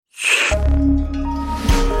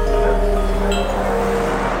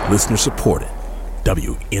Listener supported.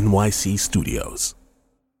 WNYC Studios.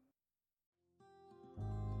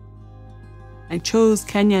 I chose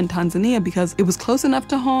Kenya and Tanzania because it was close enough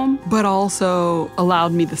to home, but also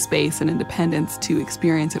allowed me the space and independence to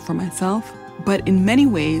experience it for myself. But in many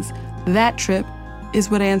ways, that trip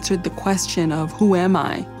is what answered the question of who am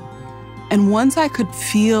I? And once I could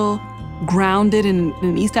feel grounded in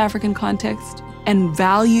an East African context and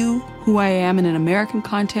value who I am in an American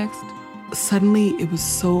context, suddenly it was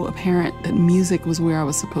so apparent that music was where I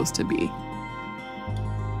was supposed to be.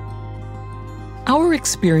 Our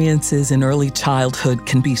experiences in early childhood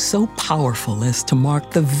can be so powerful as to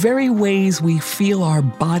mark the very ways we feel our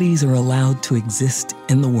bodies are allowed to exist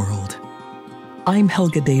in the world. I'm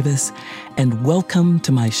Helga Davis, and welcome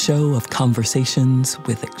to my show of conversations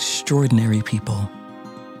with extraordinary people.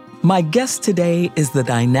 My guest today is the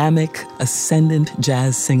dynamic, ascendant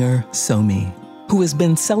jazz singer Somi, who has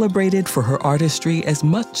been celebrated for her artistry as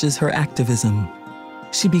much as her activism.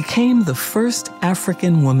 She became the first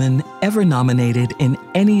African woman ever nominated in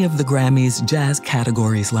any of the Grammys jazz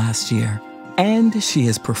categories last year. And she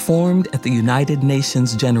has performed at the United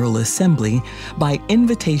Nations General Assembly by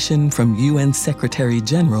invitation from UN Secretary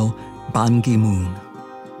General Ban Ki-moon.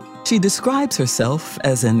 She describes herself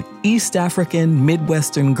as an East African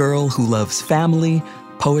Midwestern girl who loves family,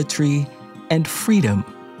 poetry, and freedom.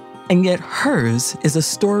 And yet hers is a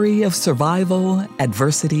story of survival,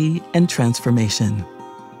 adversity, and transformation.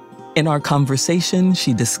 In our conversation,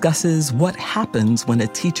 she discusses what happens when a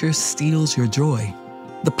teacher steals your joy,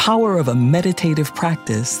 the power of a meditative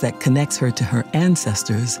practice that connects her to her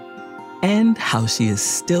ancestors, and how she is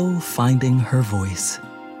still finding her voice.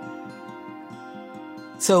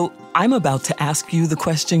 So I'm about to ask you the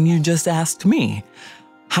question you just asked me.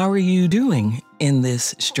 How are you doing in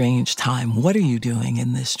this strange time? What are you doing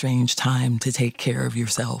in this strange time to take care of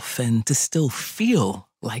yourself and to still feel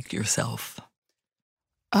like yourself?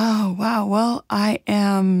 Oh, wow. Well, I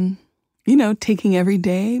am, taking every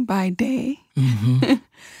day by day. Mm-hmm.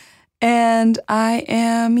 And I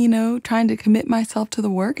am, trying to commit myself to the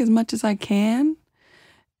work as much as I can.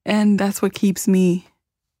 And that's what keeps me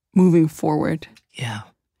moving forward. Yeah.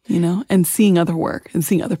 And seeing other work and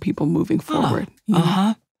seeing other people moving forward.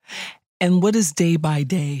 And what does day by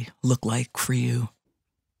day look like for you?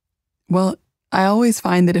 Well, I always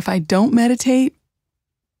find that if I don't meditate,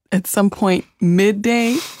 at some point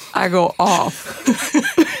midday, I go off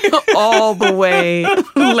all the way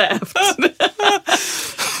left.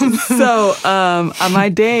 So my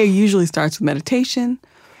day usually starts with meditation,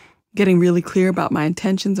 getting really clear about my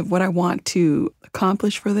intentions of what I want to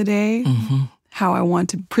accomplish for the day, how I want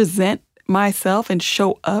to present myself and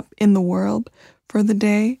show up in the world for the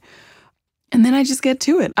day. And then I just get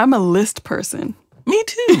to it. I'm a list person. Me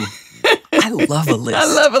too. I love a list. I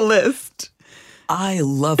love a list. I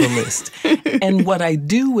love a list. And what I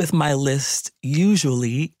do with my list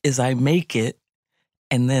usually is I make it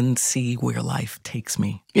and then see where life takes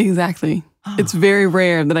me. Exactly. It's very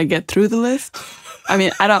rare that I get through the list. I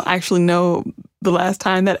mean, I don't actually know the last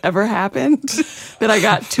time that ever happened, that I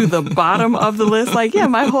got to the bottom of the list. Like, yeah,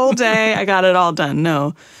 my whole day, I got it all done.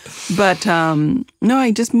 No. But no,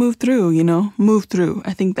 I just move through, move through.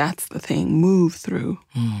 I think that's the thing, move through.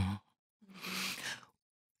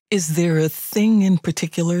 Is there a thing in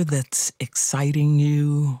particular that's exciting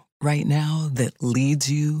you right now that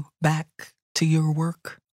leads you back to your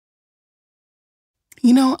work?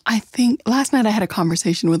 I think last night I had a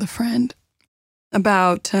conversation with a friend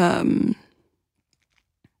about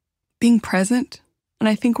being present. And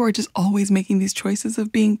I think we're just always making these choices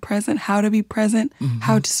of being present, how to be present,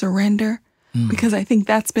 how to surrender. Because I think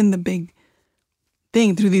that's been the big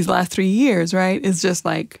thing through these last 3 years, right? Is just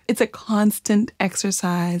like, it's a constant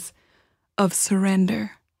exercise of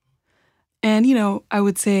surrender. And, I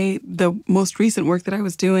would say the most recent work that I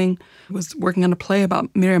was doing was working on a play about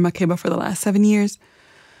Miriam Makeba for the last 7 years.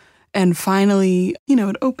 And finally,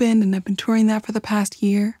 it opened and I've been touring that for the past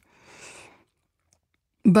year.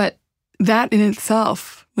 But that in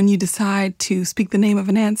itself, when you decide to speak the name of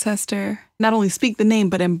an ancestor, not only speak the name,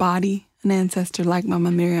 but embody an ancestor like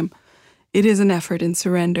Mama Miriam, it is an effort in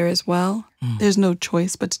surrender as well. There's no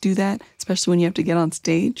choice but to do that, especially when you have to get on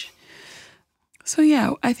stage. So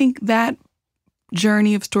yeah, I think that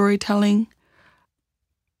journey of storytelling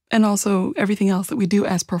and also everything else that we do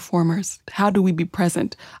as performers, how do we be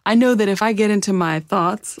present? I know that if I get into my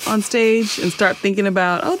thoughts on stage and start thinking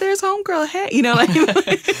about, oh, there's homegirl, hey,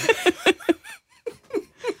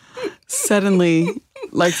 suddenly,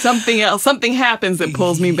 like something happens that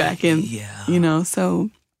pulls me back in, so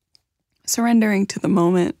surrendering to the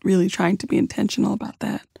moment, really trying to be intentional about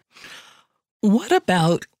that. What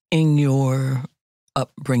about in your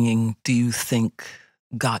upbringing do you think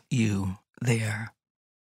got you there?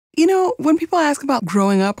 You know, when people ask about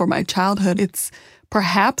growing up or my childhood, it's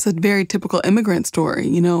perhaps a very typical immigrant story.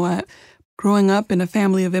 You know, growing up in a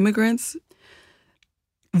family of immigrants,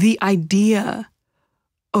 the idea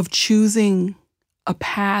of choosing a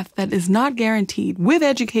path that is not guaranteed with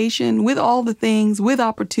education, with all the things, with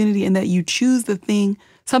opportunity, and that you choose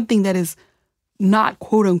something that is not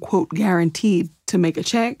quote unquote guaranteed to make a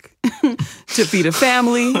check, to feed a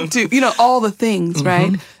family, to, all the things,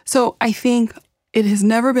 right? So I think it has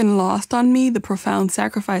never been lost on me, the profound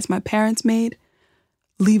sacrifice my parents made,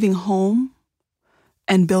 leaving home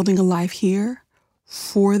and building a life here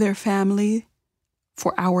for their family,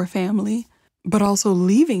 for our family, but also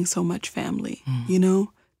leaving so much family,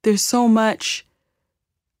 There's so much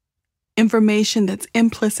information that's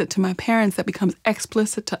implicit to my parents that becomes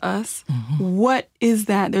explicit to us. What is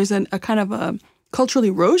that? There's a kind of a cultural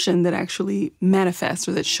erosion that actually manifests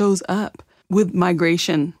or that shows up with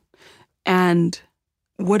migration. And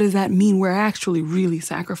what does that mean? We're actually really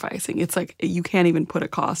sacrificing. It's like you can't even put a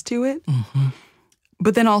cost to it.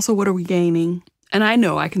 But then also, what are we gaining? And I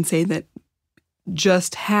know I can say that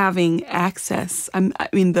just having access,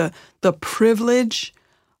 the privilege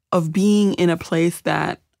of being in a place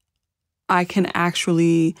that I can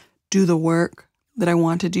actually do the work that I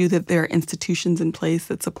want to do, that there are institutions in place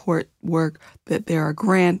that support work, that there are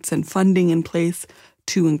grants and funding in place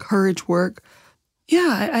to encourage work.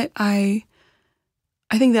 Yeah, I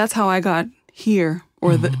think that's how I got here,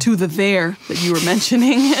 or to the there that you were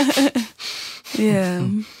mentioning. Yeah.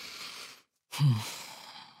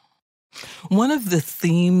 One of the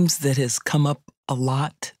themes that has come up a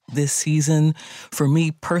lot this season for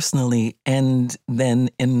me personally, and then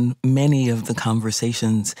in many of the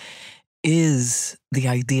conversations, is the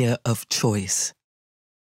idea of choice.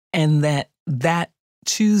 And that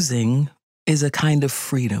choosing is a kind of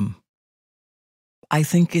freedom. I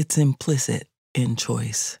think it's implicit in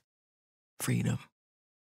choice, freedom.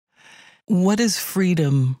 What is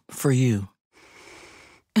freedom for you?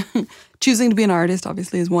 Choosing to be an artist,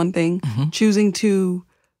 obviously, is one thing. Choosing to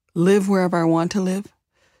live wherever I want to live.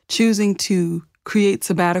 Choosing to create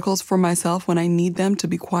sabbaticals for myself when I need them to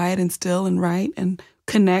be quiet and still and write and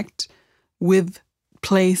connect with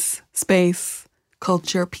place, space,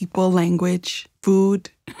 culture, people, language, food.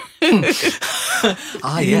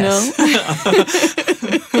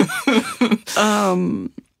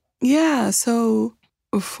 Yes. So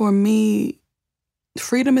for me,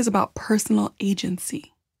 freedom is about personal agency.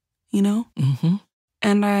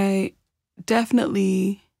 And I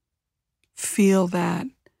definitely feel that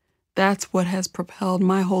that's what has propelled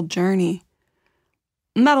my whole journey,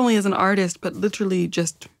 not only as an artist, but literally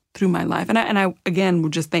just through my life. And I again,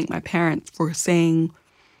 would just thank my parents for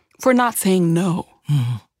not saying no.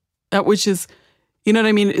 That which is, you know what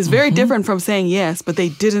I mean? It's very different from saying yes, but they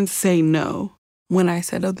didn't say no when I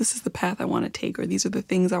said, oh, this is the path I want to take, or these are the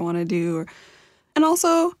things I want to do. And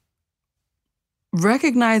also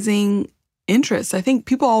recognizing interests. I think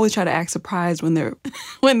people always try to act surprised when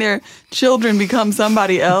their children become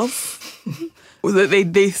somebody else.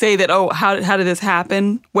 They say that, oh, how did this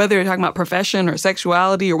happen? Whether you're talking about profession or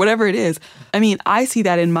sexuality or whatever it is. I mean, I see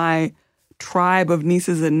that in my tribe of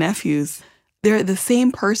nieces and nephews. They're the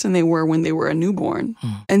same person they were when they were a newborn.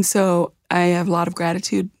 And so I have a lot of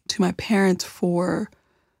gratitude to my parents for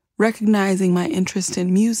recognizing my interest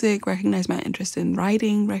in music, recognizing my interest in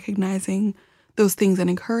writing, recognizing those things and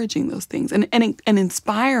encouraging those things and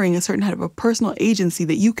inspiring a certain type of a personal agency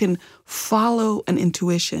that you can follow an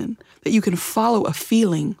intuition, that you can follow a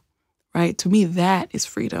feeling, right? To me, that is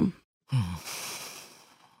freedom.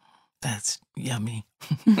 That's yummy.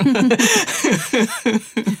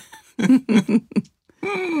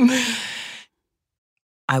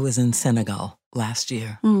 I was in Senegal last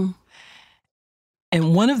year. And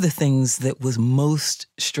one of the things that was most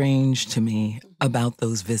strange to me about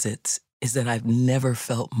those visits is that I've never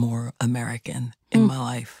felt more American in my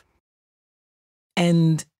life.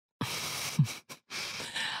 And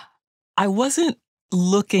I wasn't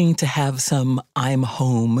looking to have some I'm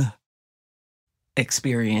home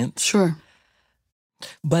experience. Sure.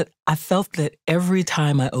 But I felt that every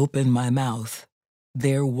time I opened my mouth,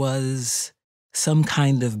 there was some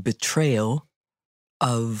kind of betrayal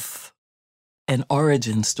of an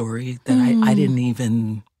origin story that I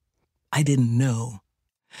didn't know.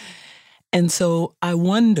 And so I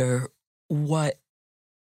wonder what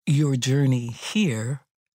your journey here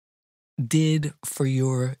did for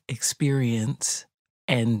your experience,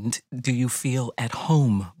 and do you feel at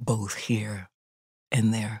home both here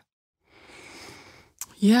and there?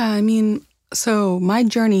 Yeah, I mean, so my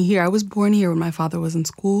journey here, I was born here when my father was in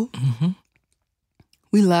school.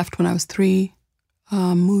 We left when I was 3,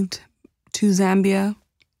 moved to Zambia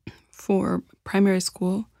for primary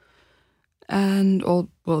school and,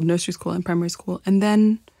 nursery school and primary school, and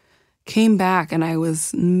then came back, and I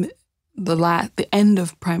was the end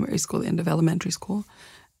of primary school, the end of elementary school.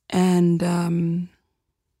 And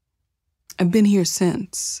I've been here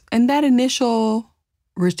since. And that initial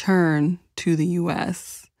return to the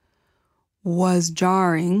U.S. was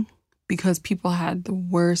jarring because people had the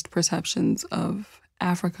worst perceptions of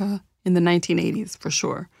Africa in the 1980s, for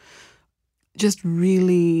sure. Just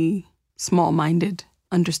really small-minded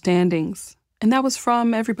understandings. And that was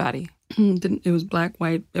from everybody. It was black,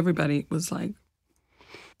 white, everybody was like,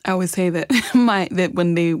 I always say that that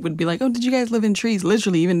when they would be like, oh, did you guys live in trees?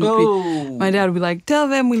 Literally, even my dad would be like, tell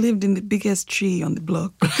them we lived in the biggest tree on the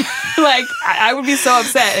block. Like, I would be so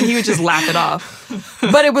upset, and he would just laugh it off.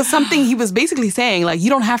 But it was something he was basically saying, like, you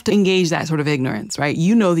don't have to engage that sort of ignorance, right?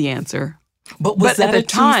 You know the answer. But was that a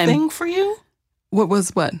true thing for you?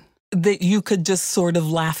 What? That you could just sort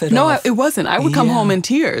of laugh it off? No, it wasn't. I would come home in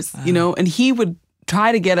tears, and he would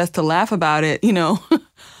try to get us to laugh about it,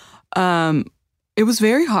 It was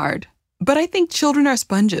very hard. But I think children are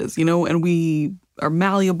sponges, and we are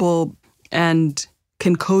malleable and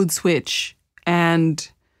can code switch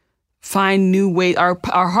and find new ways. Our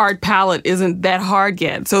hard palate isn't that hard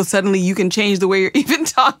yet. So suddenly you can change the way you're even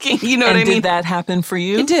talking. You know what I mean? Did that happen for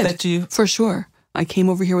you? It did, for sure. I came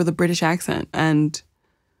over here with a British accent, and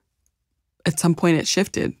at some point it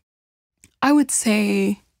shifted. I would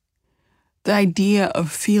say the idea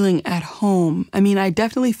of feeling at home. I mean, I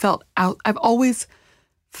definitely felt out. I've always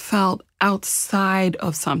felt outside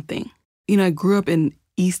of something. I grew up in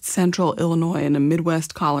East Central Illinois in a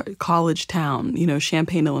Midwest college town,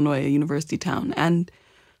 Champaign, Illinois, a university town. And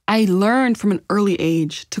I learned from an early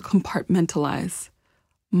age to compartmentalize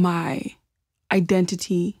my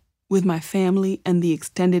identity with my family and the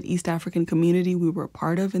extended East African community we were a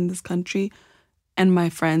part of in this country and my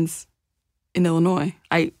friends in Illinois.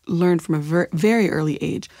 I learned from a very, very early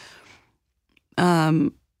age.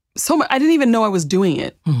 So much, I didn't even know I was doing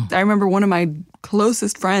it. I remember one of my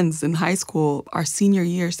closest friends in high school, our senior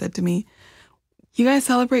year, said to me, you guys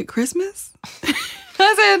celebrate Christmas?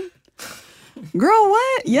 I said, girl,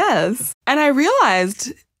 what? Yes. And I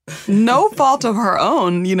realized, no fault of her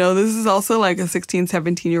own, this is also like a 16,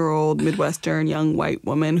 17-year-old Midwestern young white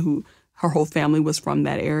woman who her whole family was from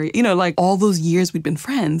that area. Like all those years we'd been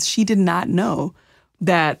friends, she did not know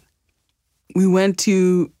that we went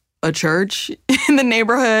to a church in the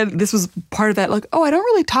neighborhood. This was part of that, like, oh, I don't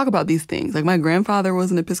really talk about these things. Like my grandfather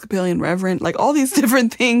was an Episcopalian reverend, like all these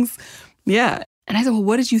different things. Yeah. And I said, well,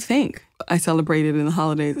 what did you think I celebrated in the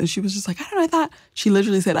holidays? And she was just like, I don't know. She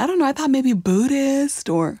literally said, I don't know. I thought maybe Buddhist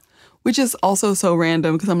which is also so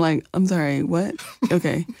random because I'm like, I'm sorry, what?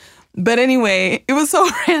 Okay. But anyway, it was so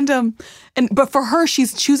random. But for her,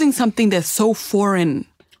 she's choosing something that's so foreign.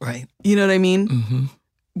 Right. You know what I mean? Mm-hmm.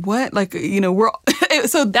 What? Like,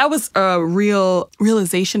 so that was a real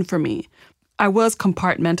realization for me. I was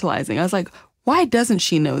compartmentalizing. I was like, why doesn't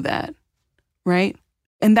she know that? Right?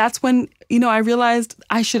 And that's when, I realized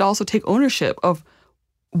I should also take ownership of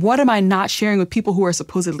what am I not sharing with people who are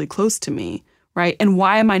supposedly close to me, right? And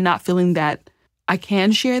why am I not feeling that I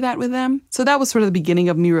can share that with them? So that was sort of the beginning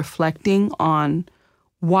of me reflecting on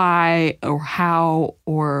why or how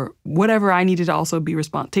or whatever I needed to also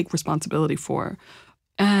take responsibility for.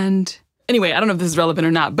 And anyway, I don't know if this is relevant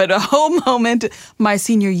or not, but a whole moment my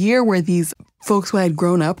senior year where these folks who I had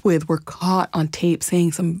grown up with were caught on tape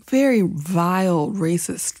saying some very vile,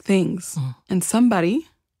 racist things. And somebody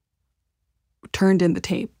turned in the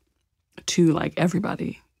tape to like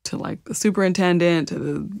everybody, to like the superintendent, to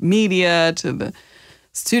the media, to the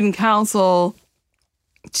student council,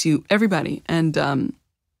 to everybody. And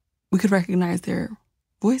we could recognize their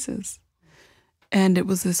voices. And it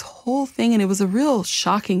was this whole thing, and it was a real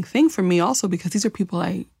shocking thing for me also because these are people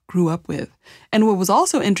I grew up with. And what was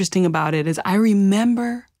also interesting about it is I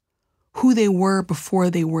remember who they were before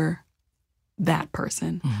they were that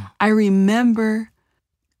person. I remember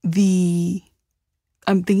I'm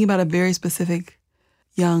thinking about a very specific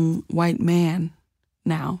young white man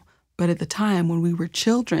now, but at the time when we were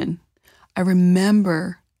children, I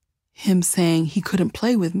remember him saying he couldn't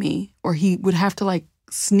play with me or he would have to like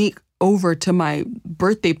sneak over to my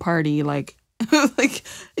birthday party, like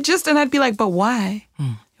and I'd be like, but why?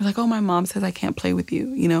 You're like, oh, my mom says I can't play with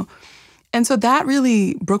you, And so that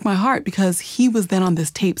really broke my heart because he was then on this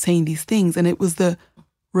tape saying these things. And it was the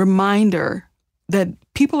reminder that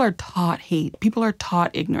people are taught hate. People are taught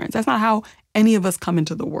ignorance. That's not how any of us come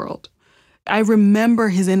into the world. I remember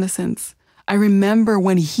his innocence. I remember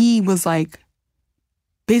when he was like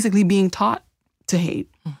basically being taught to hate.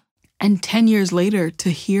 And 10 years later, to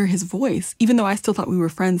hear his voice, even though I still thought we were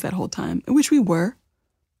friends that whole time, which we were.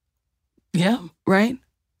 Yeah. Right?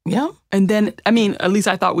 Yeah. And then, I mean, at least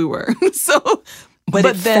I thought we were. But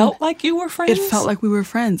it then, felt like you were friends? It felt like we were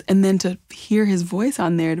friends. And then to hear his voice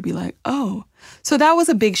on there, to be like, oh. So that was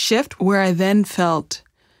a big shift where I then felt,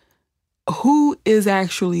 who is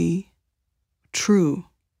actually true?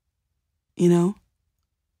 You know?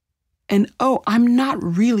 And, oh, I'm not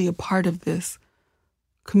really a part of this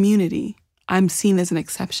community. I'm seen as an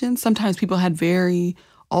exception. Sometimes people had very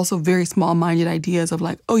small-minded ideas of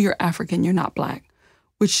like, oh, you're African, you're not Black,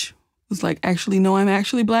 which was like, actually, no, I'm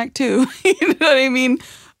actually Black too. You know what I mean?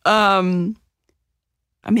 I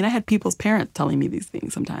had people's parents telling me these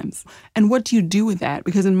things sometimes. And what do you do with that?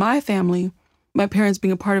 Because in my family, my parents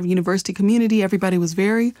being a part of a university community, everybody was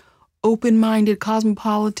very open-minded,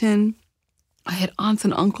 cosmopolitan. I had aunts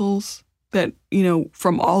and uncles that,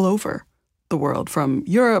 from all over the world, from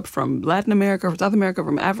Europe, from Latin America, from South America,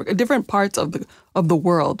 from Africa, different parts of the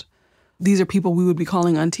world. These are people we would be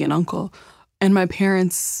calling auntie and uncle. And my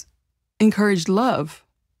parents encouraged love.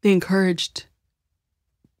 They encouraged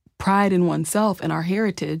pride in oneself and our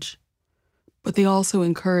heritage, but they also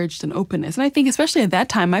encouraged an openness. And I think especially at that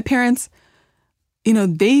time, my parents,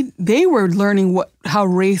 they were learning how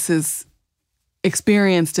race is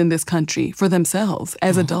experienced in this country for themselves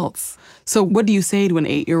as adults. So what do you say to an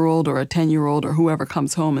 8-year-old or a 10-year-old or whoever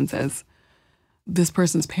comes home and says, this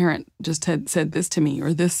person's parent just had said this to me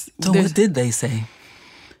or this? So what did they say?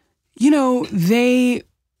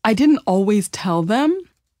 I didn't always tell them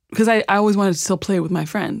because I always wanted to still play with my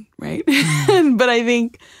friend, right? But I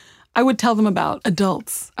think I would tell them about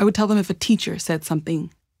adults. I would tell them if a teacher said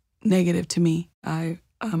something negative to me. I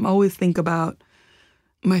always think about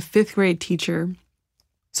my 5th grade teacher.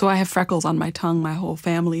 So I have freckles on my tongue. My whole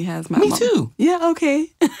family has. Me too. Yeah, okay.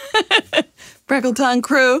 Freckle tongue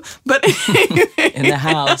crew. But in the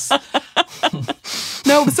house.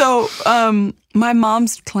 No, so my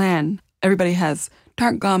mom's clan, everybody has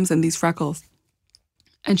dark gums and these freckles.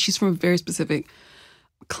 And she's from a very specific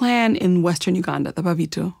clan in Western Uganda, the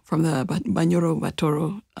Bavito, from the Banyoro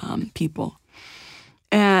Batoro people.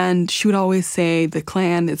 And she would always say the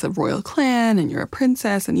clan is a royal clan and you're a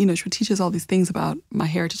princess. And, she would teach us all these things about my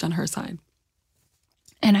heritage on her side.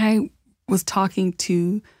 And I was talking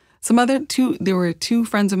to there were 2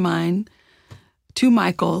 friends of mine, 2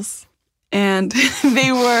 Michaels, and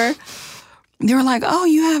they were like, oh,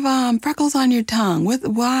 you have freckles on your tongue.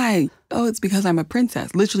 Why? Oh, it's because I'm a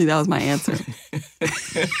princess. Literally, that was my answer.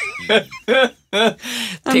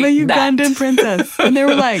 I'm a Ugandan princess. And they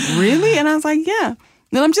were like, really? And I was like, yeah.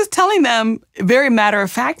 And I'm just telling them very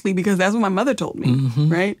matter-of-factly because that's what my mother told me,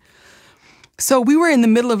 right? So we were in the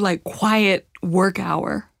middle of like quiet work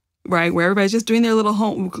hour, right? Where everybody's just doing their little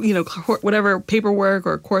home, whatever paperwork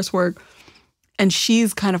or coursework. And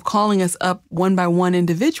she's kind of calling us up one by one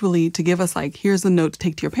individually to give us like, here's a note to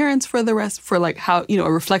take to your parents for the rest, for like how,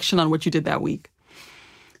 a reflection on what you did that week.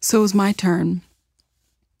 So it was my turn.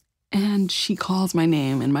 And she calls my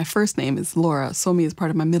name, and my first name is Laura. Somi is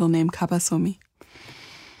part of my middle name, Kaba Somi.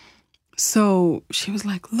 So she was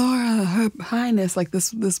like, Laura, Her Highness, like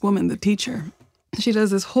this woman, the teacher. She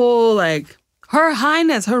does this whole like, Her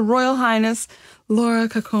Highness, Her Royal Highness, Laura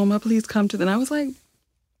Kakoma, please come to. And I was like,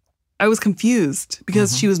 I was confused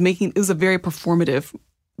because she was it was a very performative,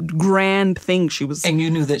 grand thing she was. And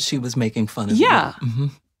you knew that she was making fun of you. Yeah.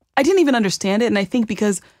 I didn't even understand it. And I think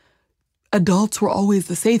because adults were always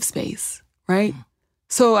the safe space, right?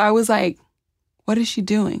 So I was like, what is she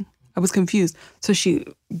doing? I was confused. So she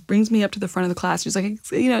brings me up to the front of the class. She's like,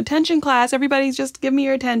 attention class, everybody just give me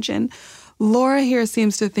your attention. Laura here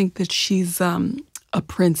seems to think that she's a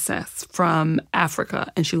princess from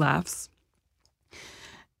Africa. And she laughs.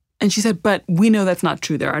 And she said, but we know that's not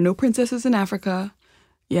true. There are no princesses in Africa.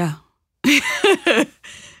 Yeah.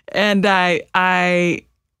 And I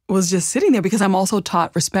was just sitting there because I'm also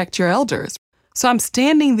taught respect your elders. So I'm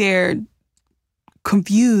standing there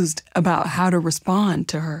confused about how to respond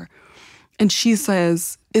to her. And she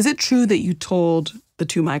says, is it true that you told the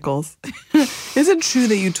 2 Michaels, is it true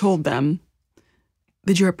that you told them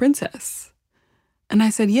that you're a princess? And I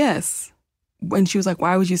said, yes. When she was like,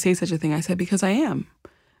 why would you say such a thing? I said, because I am.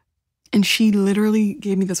 And she literally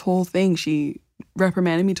gave me this whole thing. She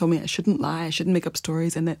reprimanded me, told me I shouldn't lie, I shouldn't make up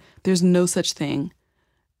stories, and that there's no such thing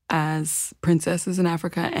as princesses in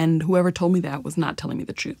Africa. And whoever told me that was not telling me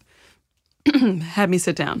the truth. Had me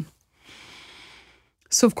sit down.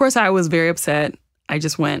 So, of course, I was very upset. I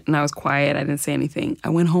just went and I was quiet. I didn't say anything. I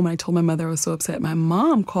went home and I told my mother I was so upset. My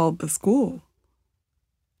mom called the school.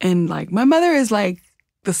 And, like, my mother is, like,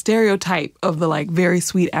 the stereotype of the like very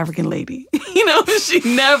sweet African lady. You know, she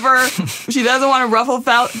doesn't want to ruffle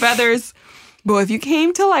feathers. But if you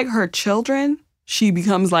came to like her children, she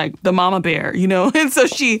becomes like the mama bear, you know? And so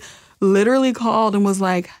she literally called and was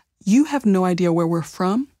like, you have no idea where we're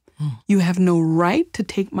from. You have no right to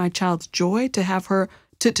take my child's joy, to have her,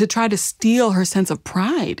 to try to steal her sense of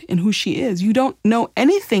pride in who she is. You don't know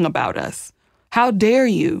anything about us. How dare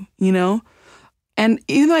you, you know? And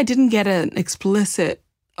even though I didn't get an explicit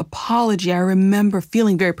apology, I remember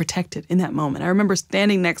feeling very protected in that moment. I remember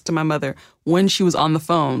standing next to my mother when she was on the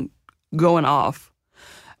phone going off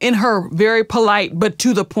in her very polite, but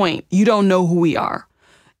to the point, you don't know who we are.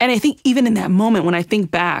 And I think even in that moment, when I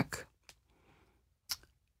think back,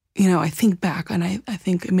 you know, I think back and I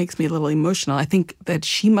think it makes me a little emotional. I think that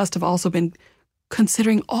she must have also been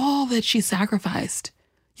considering all that she sacrificed.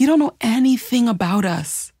 You don't know anything about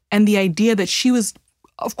us. And the idea that she was,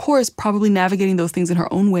 of course, probably navigating those things in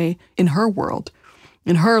her own way, in her world,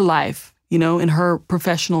 in her life, you know, in her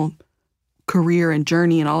professional career and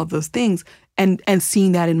journey and all of those things, and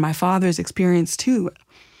seeing that in my father's experience too.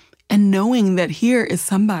 And knowing that here is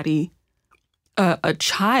somebody, a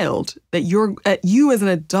child, that you as an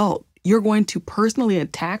adult, you're going to personally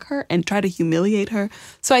attack her and try to humiliate her.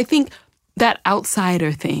 So I think that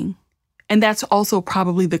outsider thing, and that's also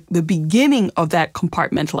probably the beginning of that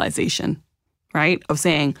compartmentalization, right? Of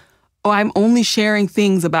saying, oh, I'm only sharing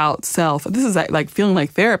things about self. This is like feeling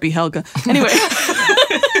like therapy, Helga. Anyway,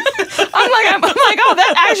 I'm like, oh,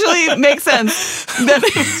 that actually makes sense.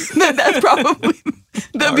 That's probably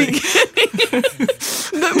the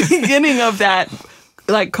beginning of that,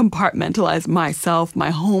 like compartmentalize myself,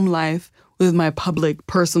 my home life with my public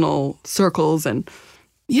personal circles. And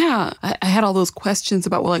yeah, I had all those questions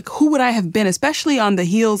about, well, like, who would I have been, especially on the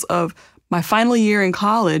heels of my final year in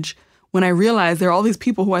college, when I realized there are all these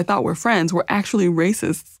people who I thought were friends were actually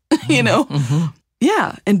racists, you know? Mm-hmm.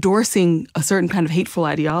 Yeah, endorsing a certain kind of hateful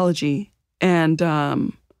ideology. And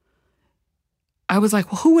I was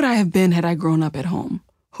like, well, who would I have been had I grown up at home?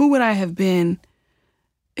 Who would I have been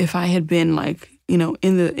if I had been like, you know,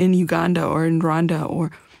 in Uganda or in Rwanda,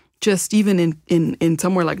 or just even in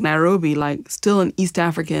somewhere like Nairobi, like still an East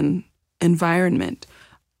African environment?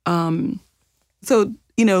 So,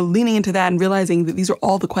 you know, leaning into that and realizing that these are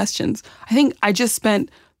all the questions. I think I just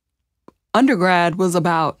spent, undergrad was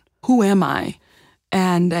about who am I?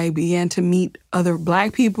 And I began to meet other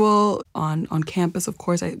Black people on campus. Of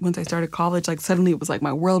course, once I started college, like suddenly it was like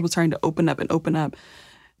my world was starting to open up and open up.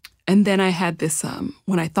 And then I had this,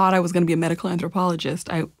 when I thought I was going to be a medical anthropologist,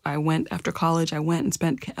 I went after college, I went and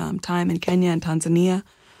spent time in Kenya and Tanzania.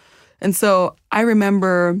 And so I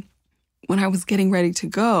remember when I was getting ready to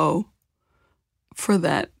go for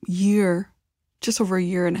that year, just over a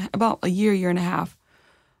year and about a year and a half,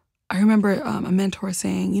 I remember a mentor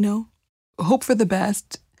saying, you know, hope for the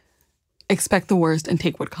best, expect the worst, and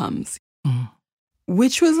take what comes. Mm.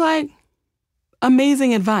 Which was like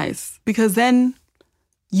amazing advice, because then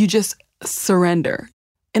you just surrender.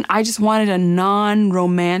 And I just wanted a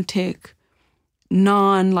non-romantic,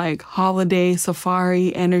 like holiday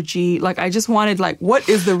safari energy. Like I just wanted like, what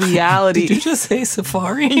is the reality? Did you just say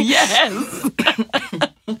safari? Yes.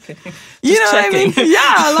 Okay. You know checking. What I mean?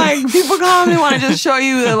 Yeah, like people come and want to just show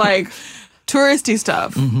you the like touristy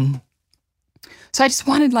stuff. Mm-hmm. So I just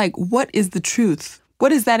wanted like, what is the truth?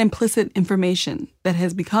 What is that implicit information that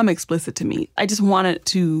has become explicit to me? I just wanted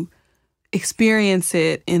to experience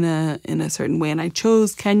it in a certain way. And I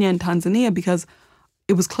chose Kenya and Tanzania because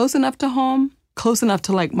it was close enough to home, close enough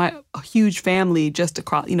to like my huge family just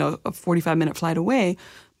across, you know, a 45-minute flight away,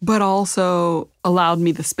 but also allowed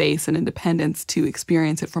me the space and independence to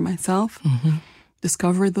experience it for myself, mm-hmm.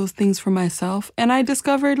 discover those things for myself. And I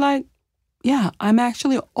discovered like, yeah, I'm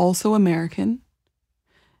actually also American.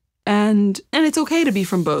 And it's okay to be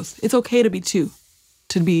from both. It's okay to be two,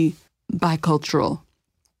 to be bicultural.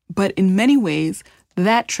 But in many ways,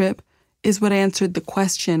 that trip is what answered the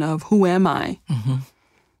question of who am I? Mm-hmm.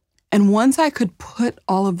 And once I could put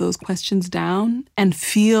all of those questions down and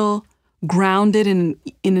feel grounded in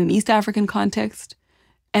an East African context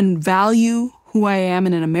and value who I am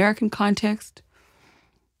in an American context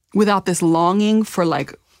without this longing for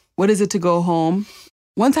like, what is it to go home?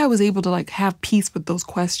 Once I was able to like have peace with those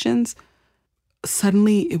questions,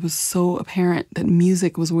 suddenly it was so apparent that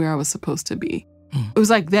music was where I was supposed to be. It was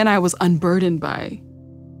like then I was unburdened by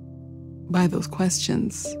those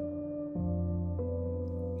questions.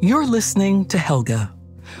 You're listening to Helga.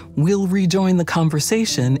 We'll rejoin the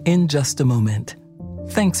conversation in just a moment.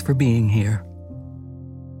 Thanks for being here.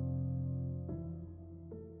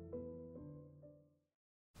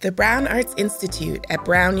 The Brown Arts Institute at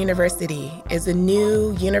Brown University is a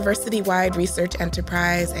new university-wide research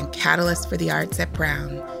enterprise and catalyst for the arts at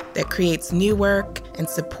Brown that creates new work and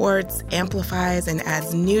supports, amplifies, and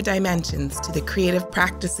adds new dimensions to the creative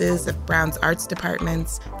practices of Brown's arts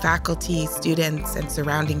departments, faculty, students, and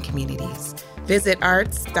surrounding communities. Visit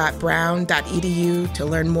arts.brown.edu to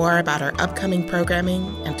learn more about our upcoming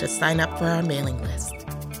programming and to sign up for our mailing list.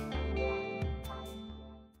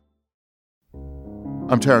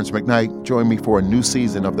 I'm Terrence McKnight. Join me for a new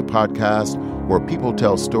season of the podcast where people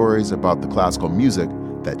tell stories about the classical music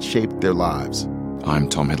that shaped their lives. I'm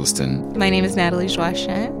Tom Hiddleston. My name is Natalie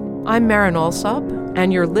Joachim. I'm Maren Alsop,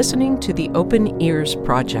 and you're listening to the Open Ears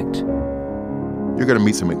Project. You're going to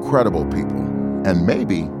meet some incredible people, and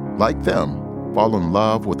maybe, like them, fall in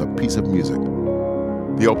love with a piece of music.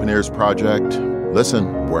 The Open Ears Project.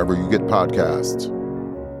 Listen wherever you get podcasts.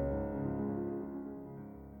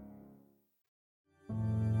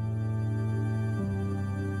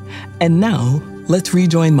 And now, let's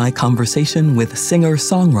rejoin my conversation with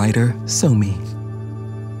singer-songwriter Somi.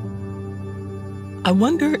 I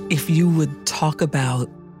wonder if you would talk about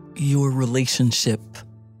your relationship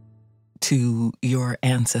to your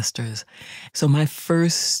ancestors. So my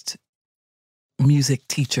first music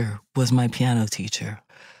teacher was my piano teacher.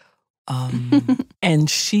 And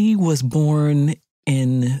she was born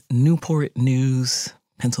in Newport News,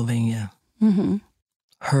 Pennsylvania. Mm-hmm.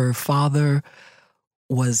 Her father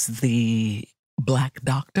was the Black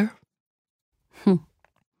doctor.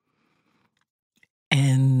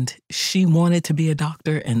 And she wanted to be a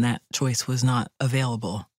doctor, and that choice was not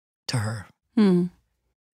available to her.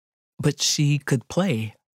 But she could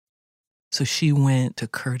play. So she went to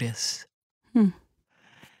Curtis. And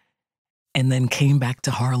then came back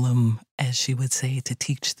to Harlem, as she would say, to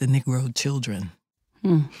teach the Negro children.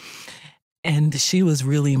 And she was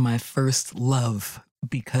really my first love,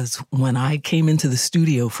 because when I came into the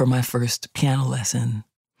studio for my first piano lesson,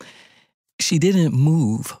 she didn't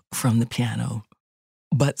move from the piano,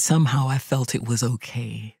 but somehow I felt it was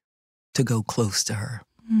okay to go close to her.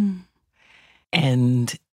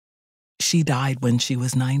 And she died when she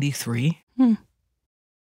was 93.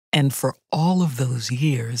 And for all of those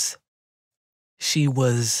years, she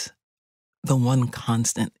was the one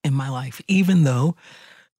constant in my life, even though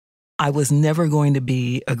I was never going to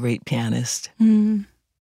be a great pianist.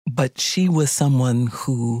 But she was someone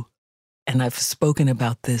who, and I've spoken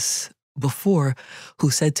about this before, who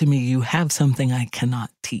said to me, "You have something I cannot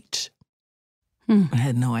teach." I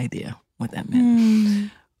had no idea what that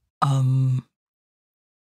meant.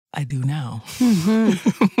 I do now,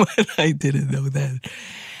 but I didn't know that.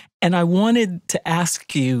 And I wanted to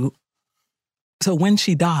ask you, so when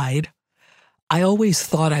she died, I always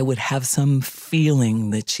thought I would have some feeling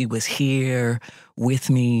that she was here with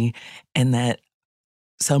me and that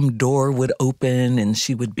some door would open and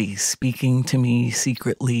she would be speaking to me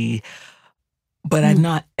secretly. But I'd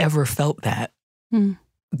not ever felt that,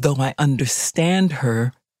 though I understand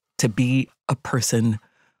her to be a person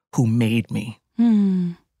who made me. I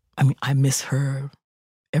mean, I miss her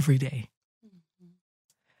every day.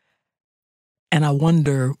 And I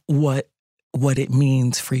wonder what it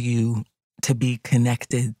means for you to be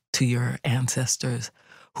connected to your ancestors.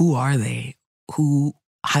 Who are they?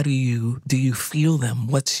 How do you feel them?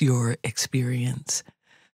 What's your experience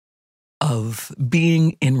of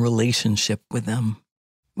being in relationship with them?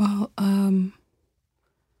 Well, I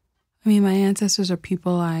mean, my ancestors are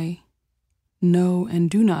people I know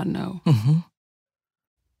and do not know.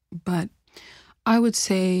 But I would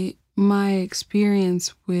say my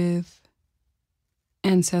experience with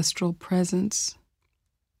ancestral presence,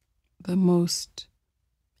 the most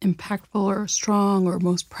impactful or strong or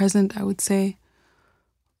most present, I would say,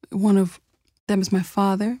 one of them is my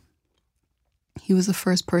father. He was the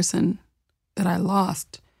first person that I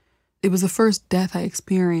lost. It was the first death I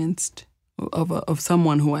experienced of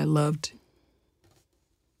someone who I loved.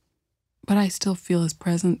 But I still feel his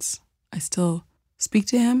presence. I still speak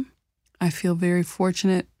to him. I feel very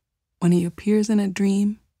fortunate when he appears in a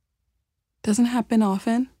dream. Doesn't happen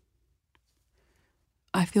often.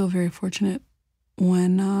 I feel very fortunate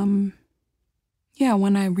when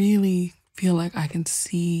I really feel like I can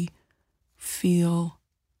see, feel,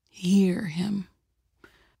 hear him.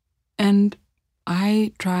 And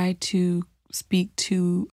I try to speak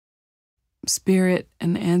to spirit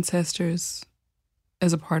and ancestors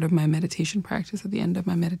as a part of my meditation practice, at the end of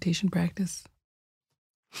my meditation practice.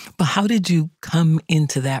 But how did you come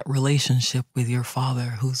into that relationship with your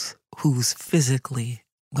father who's physically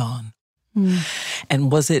gone? And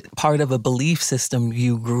was it part of a belief system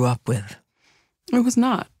you grew up with? It was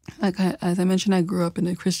not. Like as I mentioned, I grew up in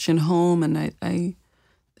a Christian home, and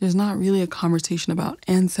there's not really a conversation about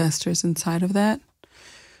ancestors inside of that.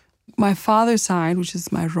 My father's side, which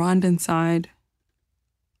is my Rwandan side,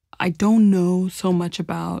 I don't know so much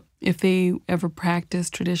about if they ever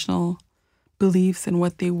practiced traditional beliefs and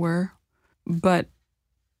what they were, but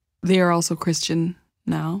they are also Christian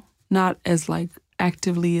now. Not as like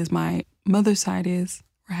actively as my mother's side is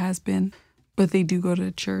or has been, but they do go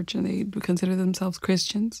to church and they consider themselves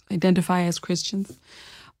Christians, identify as Christians.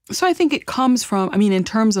 So I think it comes from, in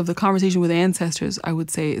terms of the conversation with ancestors, I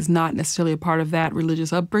would say is not necessarily a part of that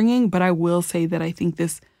religious upbringing, but I will say that I think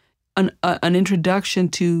this, an introduction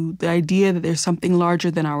to the idea that there's something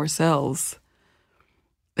larger than ourselves,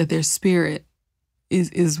 that their spirit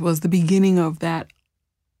was the beginning of that,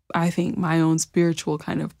 I think, my own spiritual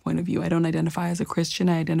kind of point of view. I don't identify as a Christian.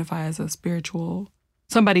 I identify as a spiritual,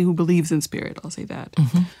 somebody who believes in spirit, I'll say that.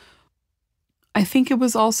 Mm-hmm. I think it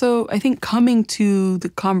was also, coming to the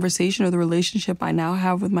conversation or the relationship I now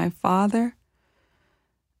have with my father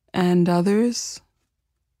and others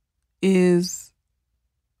is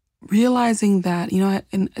realizing that,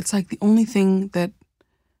 and it's like the only thing that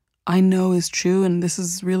I know is true, and this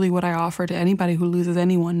is really what I offer to anybody who loses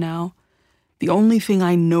anyone now. The only thing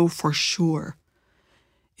I know for sure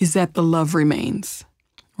is that the love remains,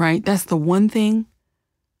 right? That's the one thing.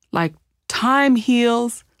 Like, time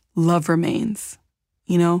heals, love remains,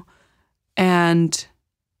 And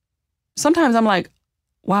sometimes I'm like,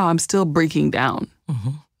 wow, I'm still breaking down,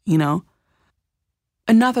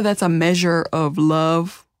 And not that that's a measure of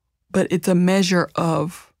love, but it's a measure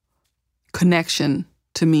of connection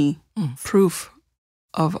to me, proof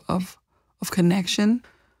of connection,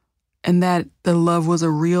 and that the love was a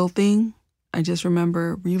real thing. I just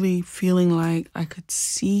remember really feeling like I could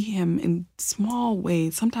see him in small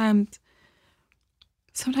ways. Sometimes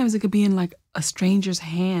it could be in like a stranger's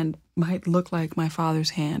hand, might look like my father's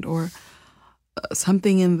hand, or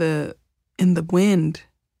something in the wind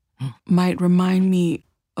might remind me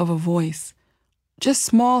of a voice. Just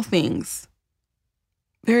small things,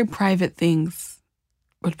 very private things,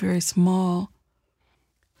 but very small.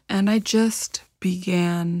 And I just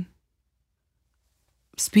began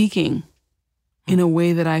speaking in a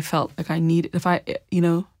way that I felt like I needed.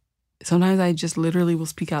 Sometimes I just literally will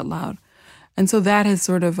speak out loud. And so that has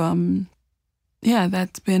sort of,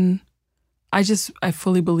 that's been, I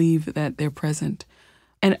fully believe that they're present.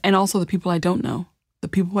 And also the people I don't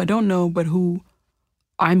know, but who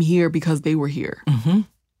I'm here because they were here,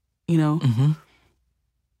 Mm-hmm.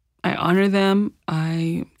 I honor them.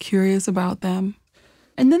 I'm curious about them.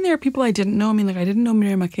 And then there are people I didn't know. I didn't know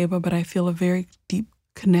Miriam Makeba, but I feel a very deep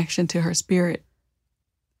connection to her spirit.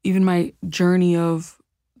 Even my journey of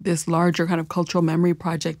this larger kind of cultural memory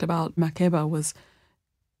project about Makeba was,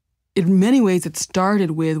 in many ways, it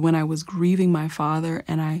started with when I was grieving my father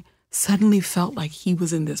and I suddenly felt like he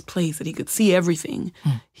was in this place, that he could see everything.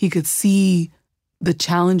 He could see the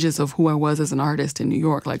challenges of who I was as an artist in New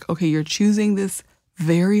York. Like, okay, you're choosing this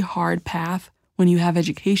very hard path when you have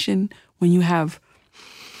education, when you have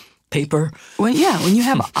paper. When you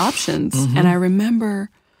have options. Mm-hmm. And I remember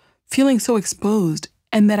feeling so exposed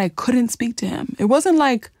and that I couldn't speak to him. It wasn't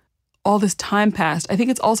like all this time passed. I think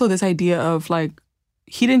it's also this idea of like,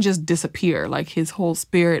 he didn't just disappear. Like his whole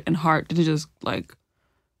spirit and heart didn't just like,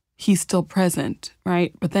 he's still present,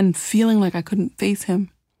 right? But then feeling like I couldn't face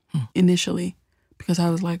him initially because I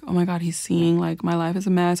was like, oh my God, he's seeing like my life is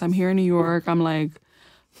a mess. I'm here in New York. I'm like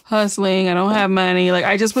hustling. I don't have money. Like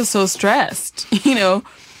I just was so stressed,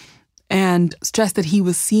 and stressed that he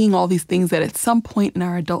was seeing all these things that at some point in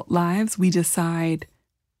our adult lives, we decide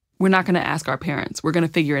we're not going to ask our parents. We're going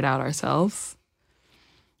to figure it out ourselves.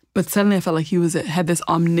 But suddenly I felt like he had this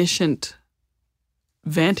omniscient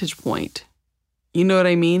vantage point. You know what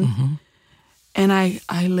I mean? Mm-hmm. And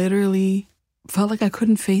I literally felt like I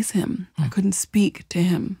couldn't face him. I couldn't speak to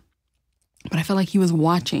him. But I felt like he was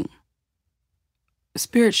watching.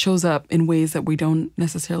 Spirit shows up in ways that we don't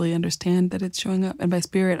necessarily understand that it's showing up. And by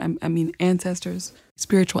spirit, I mean ancestors,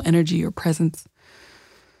 spiritual energy or presence.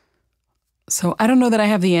 So I don't know that I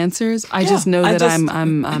have the answers. I just know that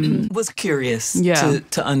I'm was curious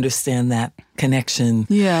to understand that connection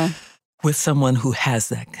with someone who has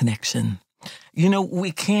that connection.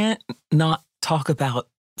 We can't not talk about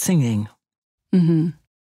singing. Mm-hmm.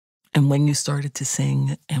 And when you started to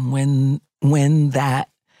sing and when that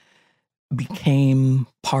became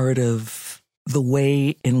part of the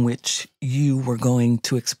way in which you were going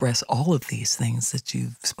to express all of these things that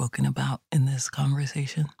you've spoken about in this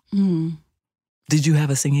conversation. Mm. Did you have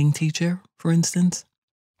a singing teacher, for instance?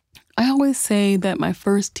 I always say that my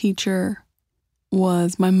first teacher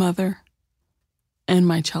was my mother and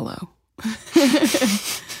my cello.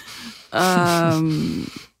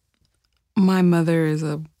 My mother is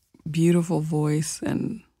a beautiful voice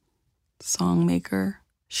and song maker.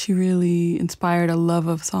 She really inspired a love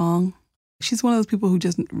of song. She's one of those people who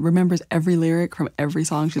just remembers every lyric from every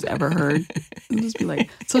song she's ever heard. And just be like,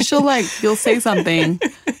 so you'll say something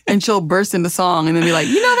and she'll burst into song and then be like,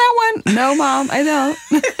 you know that one? No, Mom, I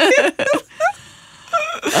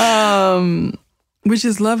don't. Which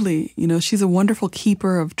is lovely. You know, she's a wonderful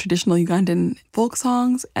keeper of traditional Ugandan folk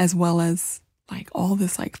songs as well as like all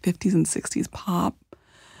this like 50s and 60s pop.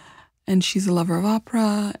 And she's a lover of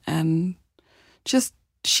opera and just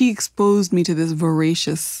she exposed me to this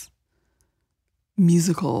voracious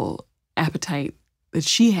musical appetite that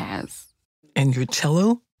she has. And your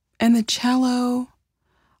cello? And the cello,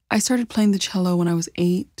 I started playing the cello when I was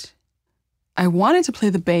 8. I wanted to play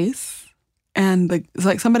the bass. And it's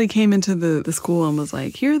like somebody came into the school and was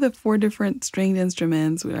like, here are the 4 different stringed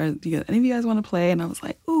instruments. Do any of you guys want to play? And I was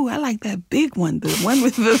like, ooh, I like that big one, the one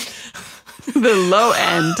with the low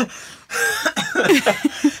end.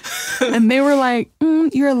 And they were like,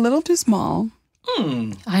 you're a little too small.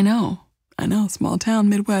 I know, small town,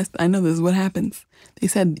 Midwest. I know this is what happens. They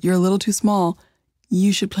said, you're a little too small.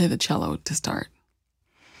 You should play the cello to start.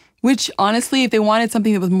 Which, honestly, if they wanted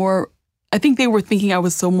something that was more, I think they were thinking I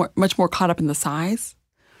was much more caught up in the size,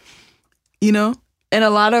 you know? And a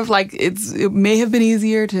lot of, like, it may have been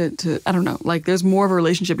easier to I don't know, like, there's more of a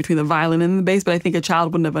relationship between the violin and the bass, but I think a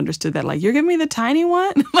child wouldn't have understood that, like, you're giving me the tiny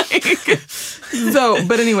one? But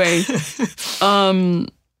anyway,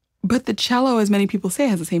 but the cello, as many people say,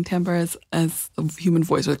 has the same timbre as a human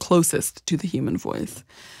voice, or the closest to the human voice.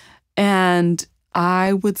 And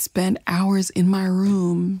I would spend hours in my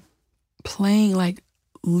room playing, like,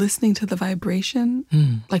 listening to the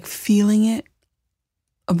vibration, like feeling it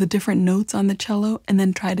of the different notes on the cello, and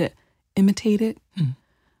then try to imitate it.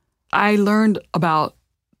 I learned about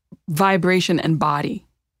vibration and body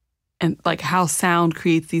and like how sound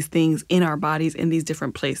creates these things in our bodies in these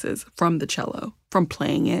different places from the cello, from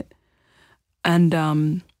playing it. And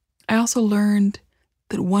I also learned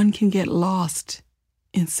that one can get lost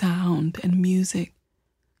in sound and music.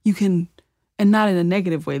 You can, and not in a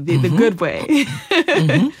negative way, the good way.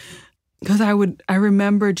 Because I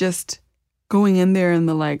remember just going in there in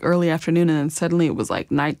the like early afternoon and then suddenly it was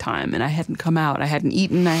like nighttime and I hadn't come out. I hadn't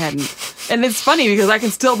eaten. And it's funny because I can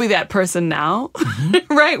still be that person now,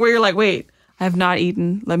 right? Where you're like, wait, I have not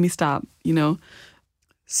eaten. Let me stop, you know?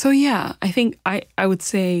 So yeah, I think I would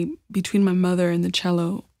say between my mother and the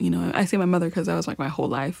cello, you know, I say my mother because I was like my whole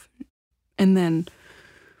life. And then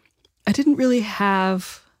I didn't really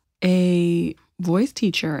have a voice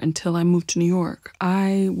teacher until I moved to New York.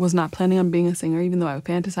 I was not planning on being a singer, even though I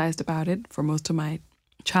fantasized about it for most of my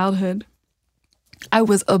childhood. I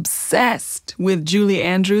was obsessed with Julie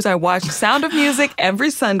Andrews. I watched Sound of Music every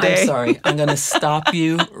Sunday. I'm sorry. I'm going to stop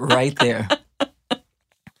you right there.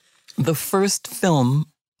 The first film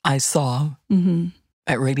I saw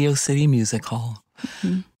at Radio City Music Hall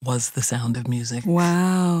was The Sound of Music.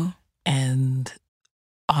 Wow. And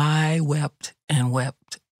I wept and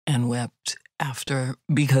wept and wept after,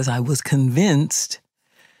 because I was convinced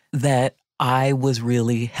that I was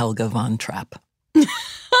really Helga von Trapp. Oh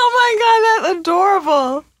my God, that's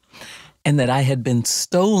adorable. And that I had been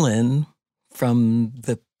stolen from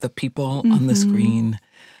the people on the screen,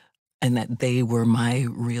 and that they were my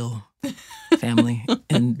real family.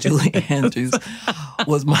 And Julie Andrews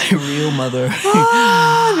was my real mother.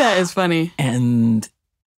 Oh, that is funny. And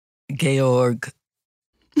Georg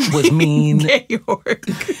was mean. Georg.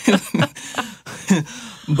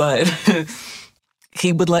 But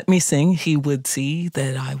he would let me sing. He would see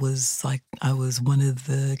that I was one of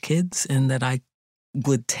the kids and that I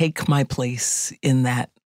would take my place in that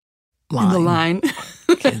line. In the line.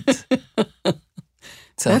 Kids.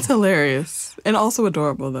 So, that's hilarious. And also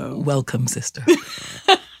adorable, though. Welcome, sister.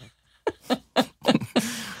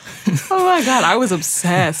 Oh my God, I was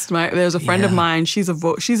obsessed. There's a friend of mine. She's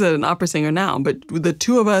an opera singer now, but the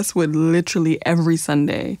two of us would literally every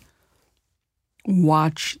Sunday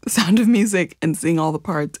watch The Sound of Music and sing all the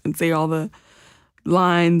parts and say all the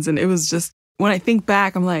lines. And it was just, when I think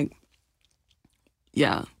back, I'm like,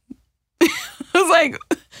 yeah. I was like,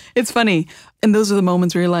 it's funny. And those are the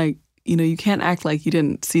moments where you're like, you know, you can't act like you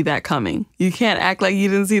didn't see that coming. You can't act like you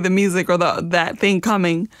didn't see the music or that thing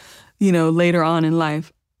coming, you know, later on in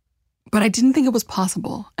life. But I didn't think it was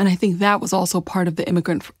possible. And I think that was also part of the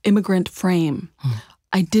immigrant frame.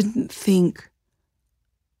 I didn't think,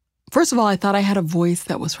 first of all, I thought I had a voice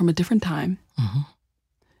that was from a different time.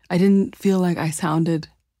 I didn't feel like I sounded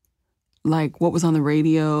like what was on the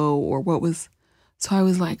radio or what was, so I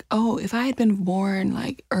was like, oh, if I had been born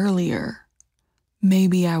like earlier,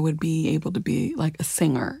 maybe I would be able to be like a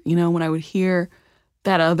singer, when I would hear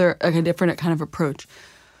that other, like a different kind of approach.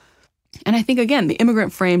 And I think, again, the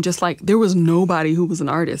immigrant frame, just like there was nobody who was an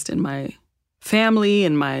artist in my family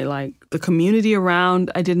and the community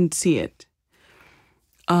around, I didn't see it.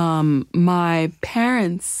 My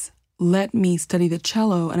parents let me study the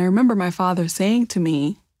cello. And I remember my father saying to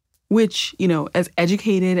me, which, as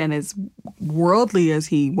educated and as worldly as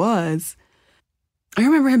he was, I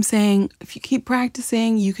remember him saying, if you keep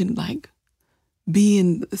practicing, you can be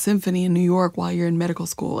in the symphony in New York while you're in medical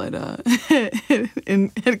school at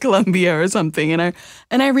at Columbia or something. And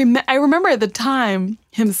I remember at the time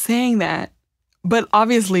him saying that, but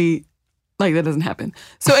obviously that doesn't happen.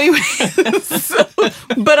 So anyway,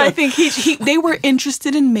 but I think they were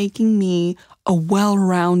interested in making me a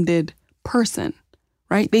well-rounded person,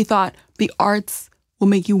 right? They thought the arts will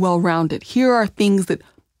make you well-rounded. Here are things that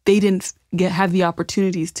they didn't have the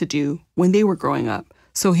opportunities to do when they were growing up.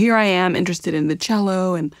 So here I am interested in the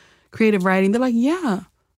cello and creative writing. They're like, yeah.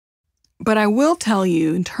 But I will tell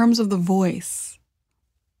you, in terms of the voice,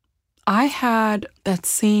 I had that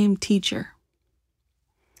same teacher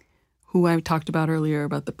who I talked about earlier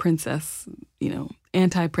about the princess,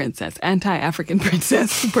 anti-princess, anti-African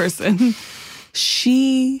princess person.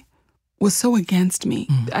 She was so against me.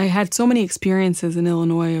 I had so many experiences in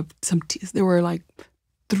Illinois of there were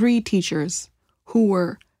 3 teachers who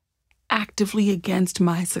were actively against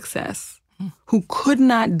my success, who could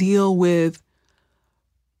not deal with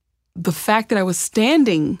the fact that I was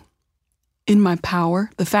standing in my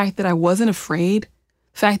power, the fact that I wasn't afraid,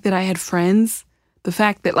 the fact that I had friends, the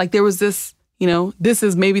fact that there was this, this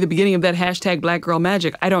is maybe the beginning of that hashtag Black Girl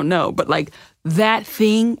Magic. I don't know. But that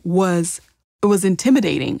thing was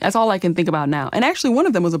intimidating. That's all I can think about now. And actually one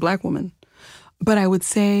of them was a Black woman. But I would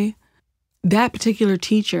say that particular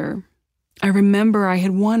teacher, I remember I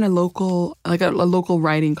had won a local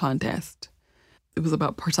writing contest. It was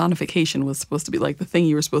about personification, was supposed to be the thing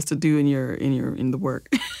you were supposed to do in the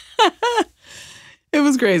work. It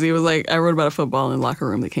was crazy. It was I wrote about a football in the locker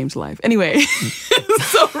room that came to life. Anyway,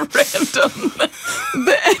 so random.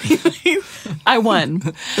 But anyway, I won.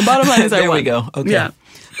 The bottom line is I won. There we go. Okay. Yeah.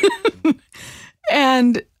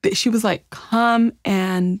 And she was like, come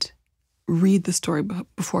and read the story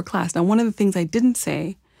before class. Now, one of the things I didn't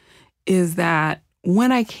say is that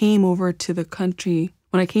when I came over to the country,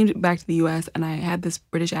 when I came back to the U.S. and I had this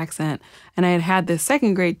British accent and I had this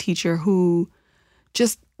second grade teacher who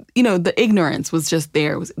just, the ignorance was just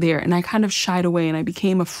there, And I kind of shied away and I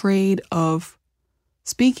became afraid of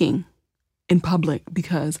speaking in public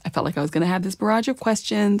because I felt like I was going to have this barrage of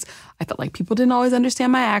questions. I felt like people didn't always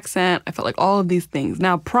understand my accent. I felt like all of these things.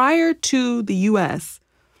 Now, prior to the U.S.,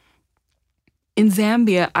 in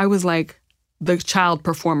Zambia, I was the child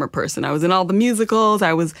performer person. I was in all the musicals.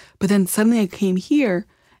 But then suddenly I came here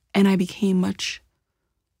and I became much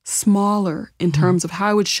smaller in terms of how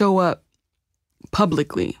I would show up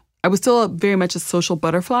publicly. I was still very much a social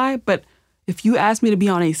butterfly, but if you asked me to be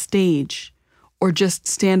on a stage or just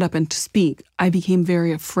stand up and to speak, I became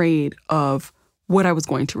very afraid of what I was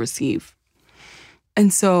going to receive.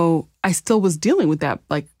 And so I still was dealing with that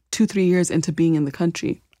 2-3 years into being in the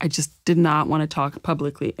country. I just did not want to talk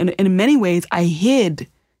publicly. And in many ways, I hid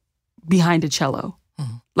behind a cello.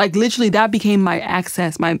 Literally that became my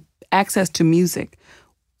access to music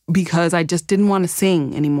because I just didn't want to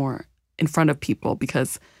sing anymore in front of people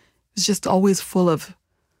because it was just always full of,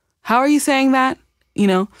 how are you saying that?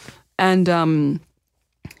 And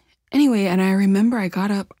anyway, and I remember I got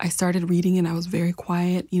up, I started reading and I was very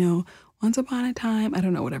quiet, once upon a time, I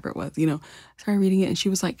don't know, whatever it was, I started reading it and she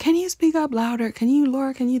was like, can you speak up louder? Can you,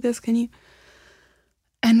 Laura, can you this, can you?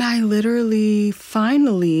 And I literally,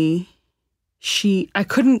 finally, I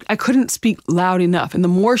couldn't speak loud enough. And the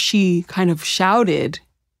more she kind of shouted,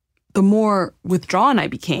 the more withdrawn I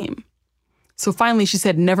became. So finally she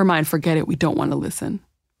said, never mind, forget it. We don't want to listen.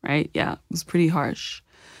 Right? Yeah, it was pretty harsh.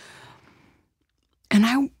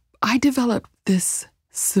 And I developed this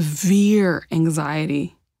severe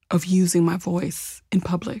anxiety of using my voice in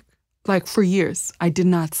public. For years, I did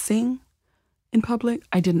not sing in public.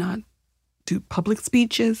 I did not do public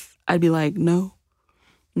speeches. I'd be like, no,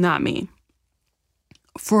 not me.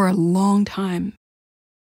 For a long time,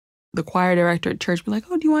 the choir director at church would be like,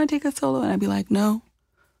 oh, do you want to take a solo? And I'd be like, no.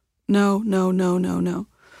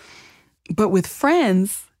 But with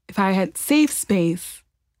friends, if I had safe space,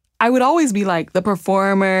 I would always be the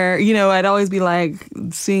performer, I'd always be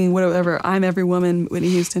singing whatever, I'm Every Woman, Whitney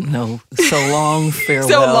Houston. No, so long, farewell.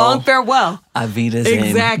 So long, farewell. Avita's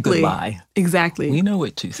exactly. in, goodbye. Exactly. We know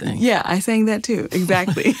what you think. Yeah, I sang that too.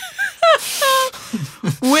 Exactly.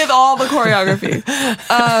 With all the choreography.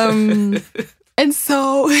 And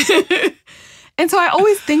so I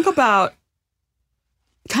always think about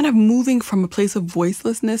kind of moving from a place of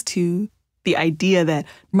voicelessness to the idea that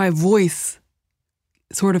my voice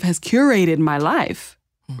sort of has curated my life,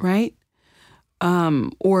 right?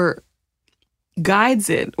 Or guides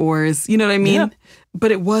it, or is, you know what I mean? Yeah.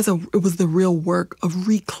 But it was the real work of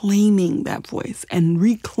reclaiming that voice and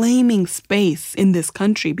reclaiming space in this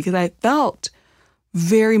country, because I felt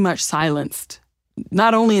very much silenced,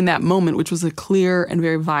 not only in that moment, which was a clear and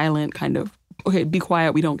very violent kind of, okay, be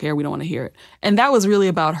quiet, we don't care, we don't want to hear it. And that was really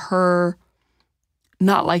about her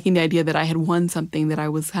not liking the idea that I had won something, that I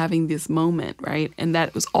was having this moment, right? And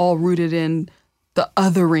that was all rooted in the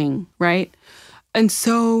othering, right? And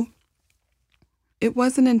so it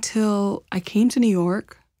wasn't until I came to New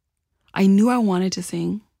York, I knew I wanted to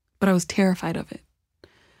sing, but I was terrified of it.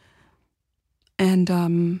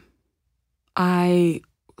 And I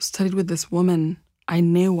studied with this woman,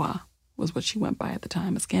 Ainewa was what she went by at the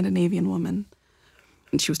time, a Scandinavian woman.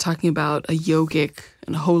 And she was talking about a yogic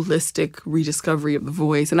and a holistic rediscovery of the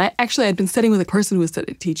voice. And I'd been studying with a person who was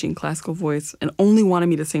teaching classical voice and only wanted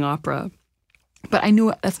me to sing opera. But I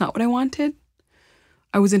knew that's not what I wanted.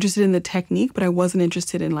 I was interested in the technique, but I wasn't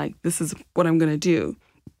interested in, like, this is what I'm going to do.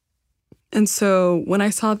 And so when I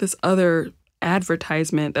saw this other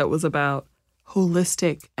advertisement that was about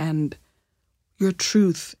holistic and your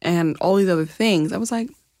truth and all these other things, I was like,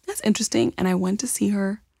 that's interesting. And I went to see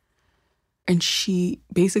her. And she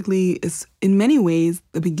basically is, in many ways,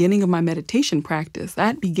 the beginning of my meditation practice.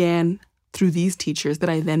 That began through these teachers that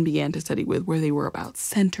I then began to study with, where they were about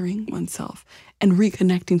centering oneself and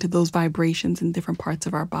reconnecting to those vibrations in different parts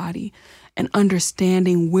of our body and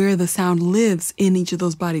understanding where the sound lives in each of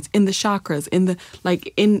those bodies, in the chakras,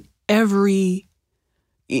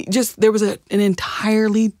 there was an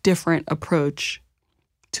entirely different approach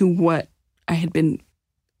to what I had been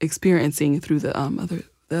experiencing through the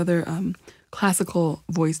other classical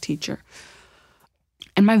voice teacher.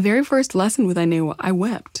 And my very first lesson with Ainewa, I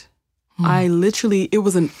wept. I literally, it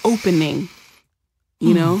was an opening,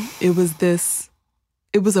 you know? It was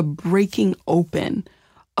a breaking open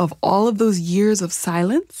of all of those years of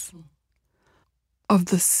silence,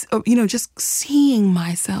 just seeing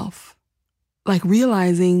myself, like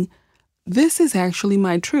realizing this is actually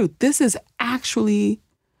my truth. This is actually,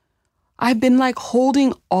 I've been like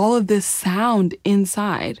holding all of this sound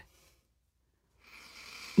inside,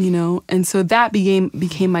 you know? And so that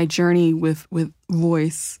became my journey with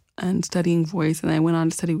voice and studying voice. And I went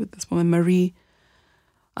on to study with this woman, Marie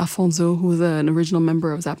Afonso, who was an original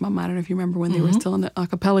member of Zapmama. I don't know if you remember when they were still in the a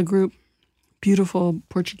cappella group. Beautiful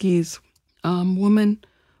Portuguese woman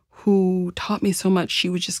who taught me so much. She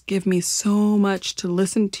would just give me so much to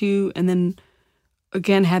listen to, and then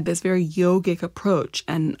again had this very yogic approach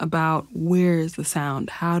and about where is the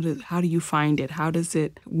sound? How do you find it?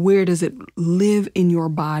 Where does it live in your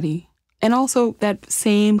body? And also that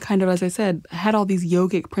same kind of, as I said, had all these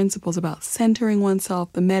yogic principles about centering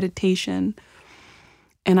oneself, the meditation.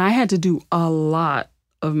 And I had to do a lot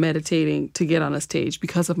of meditating to get on a stage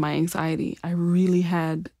because of my anxiety. I really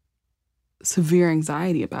had severe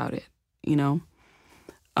anxiety about it, you know?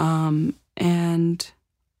 And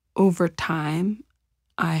over time,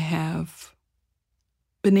 I have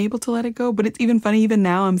been able to let it go. But it's even funny, even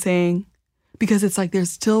now I'm saying, because it's like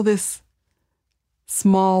there's still this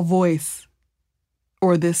small voice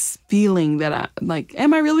or this feeling that I, like,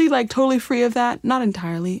 am I really like totally free of that? Not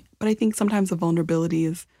entirely, but I think sometimes the vulnerability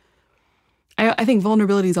is, I think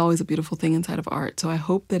vulnerability is always a beautiful thing inside of art. So I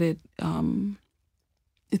hope that it's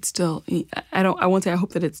still, I won't say I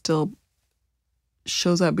hope that it still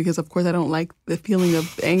shows up, because of course I don't like the feeling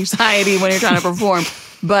of anxiety when you're trying to perform.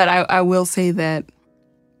 But I will say that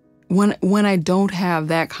when I don't have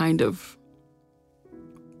that kind of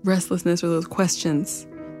restlessness or those questions,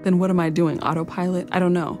 then what am I doing? Autopilot? I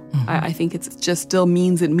don't know. I think it just still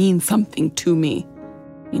means something to me,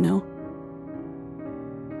 you know?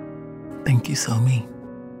 Thank you, Somi.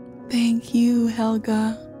 Thank you,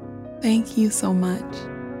 Helga. Thank you so much.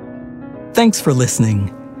 Thanks for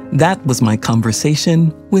listening. That was my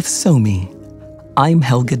conversation with Somi. I'm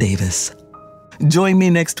Helga Davis. Join me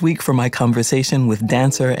next week for my conversation with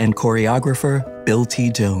dancer and choreographer Bill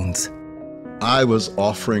T. Jones. I was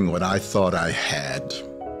offering what I thought I had,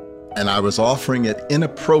 and I was offering it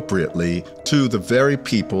inappropriately to the very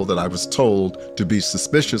people that I was told to be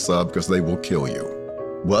suspicious of because they will kill you.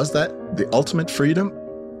 Was that the ultimate freedom?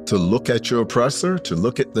 To look at your oppressor, to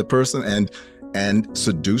look at the person and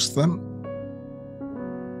seduce them?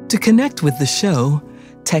 To connect with the show,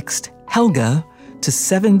 text Helga to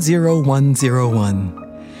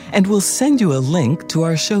 70101, and we'll send you a link to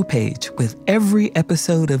our show page with every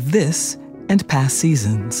episode of this and past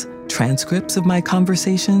seasons, transcripts of my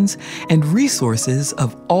conversations, and resources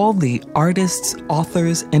of all the artists,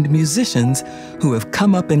 authors, and musicians who have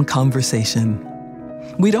come up in conversation.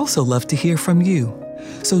 We'd also love to hear from you,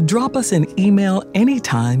 so drop us an email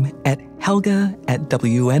anytime at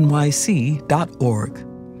helga@wnyc.org.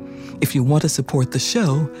 If you want to support the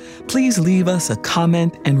show, please leave us a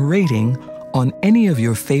comment and rating on any of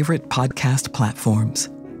your favorite podcast platforms.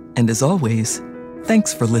 And as always,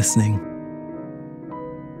 thanks for listening.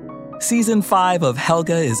 Season 5 of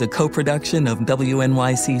Helga is a co-production of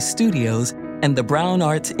WNYC Studios and the Brown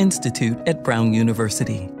Arts Institute at Brown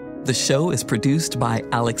University. The show is produced by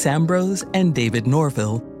Alex Ambrose and David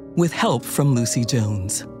Norville, with help from Lucy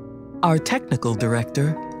Jones. Our technical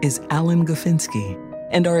director is Alan Gofinski,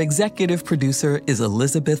 and our executive producer is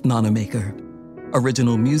Elizabeth Nonamaker.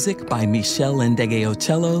 Original music by Michelle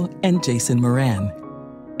Ndegeocello and Jason Moran.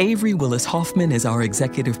 Avery Willis Hoffman is our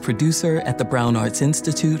executive producer at the Brown Arts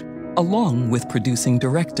Institute, along with producing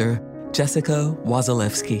director Jessica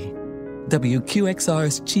Wazalewski.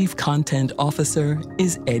 WQXR's chief content officer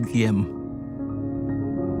is Ed Yim.